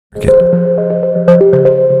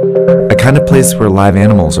kind of place where live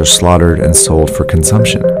animals are slaughtered and sold for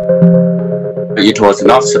consumption. It was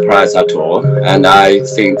not a surprise at all, and I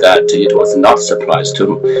think that it was not a surprise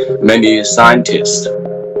to many scientists.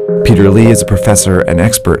 Peter Lee is a professor and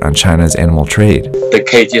expert on China's animal trade. The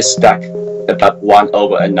cages stacked about one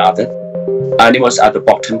over another. Animals at the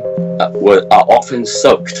bottom are often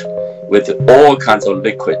soaked with all kinds of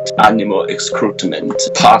liquid, animal excrement,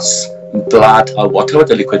 pus, blood, or whatever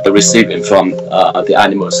the liquid they're receiving from the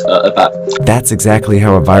animals above. That's exactly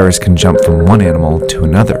how a virus can jump from one animal to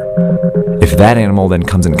another. If that animal then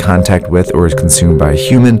comes in contact with or is consumed by a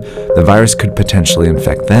human, the virus could potentially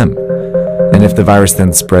infect them. And if the virus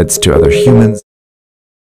then spreads to other humans,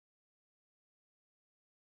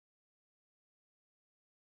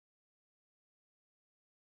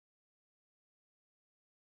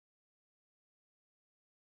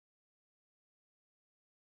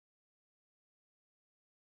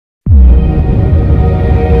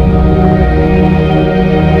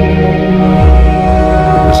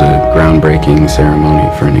 groundbreaking ceremony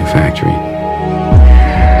for a new factory.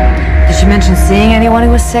 Did she mention seeing anyone who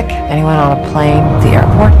was sick? Anyone on a plane, at the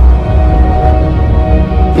airport?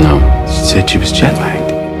 No, she said she was jet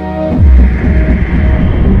lagged.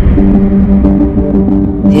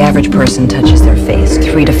 The average person touches their face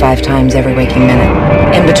 3 to 5 times every waking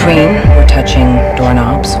minute. In between, we're touching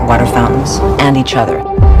doorknobs, water fountains, and each other.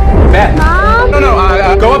 Matt! Mom?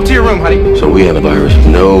 No, go up to your room, honey. So we have a virus with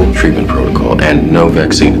no treatment protocol and no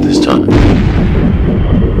vaccine at this time.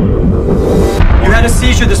 You had a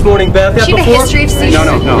seizure this morning, Beth. She had a history of seizures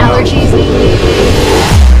and allergies.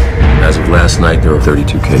 As of last night, there are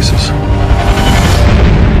 32 cases.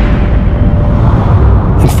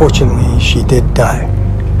 Unfortunately, she did die.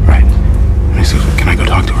 Right. Can I go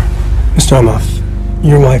talk to her? Mr. Amoff,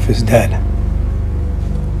 your wife is dead.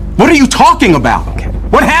 What are you talking about? Okay.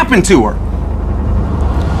 What happened to her?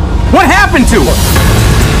 What happened to her?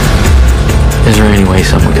 Is there any way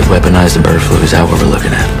someone could weaponize the bird flu? Is that what we're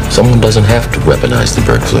looking at? Someone doesn't have to weaponize the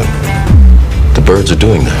bird flu. The birds are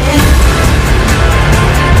doing that.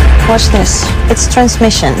 Watch this. It's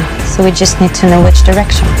transmission, so we just need to know which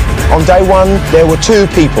direction. On day 1, there were 2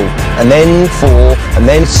 people, and then 4, and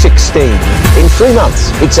then 16. In 3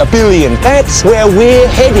 months, it's 1 billion. That's where we're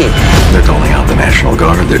headed. They're calling out the National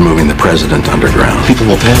Guard. They're moving the president underground. People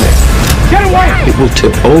will panic. Get away! It will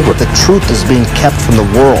tip over. The truth is being kept from the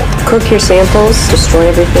world. Cook your samples, destroy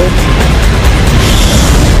everything.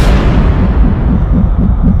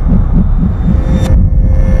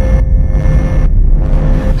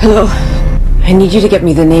 Hello. I need you to get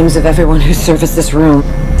me the names of everyone who serviced this room.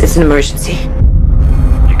 It's an emergency.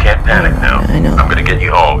 You can't panic now. I know. I'm gonna get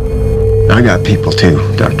you home. I got people too,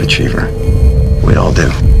 Dr. Cheever. We all do.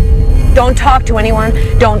 Don't talk to anyone.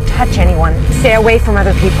 Don't touch anyone. Stay away from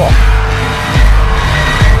other people.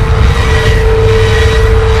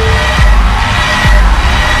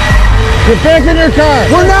 Get back in your car!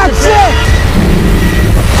 We're not sick!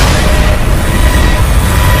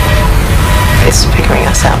 It's figuring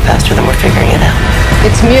us out faster than we're figuring it out.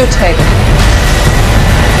 It's mutated.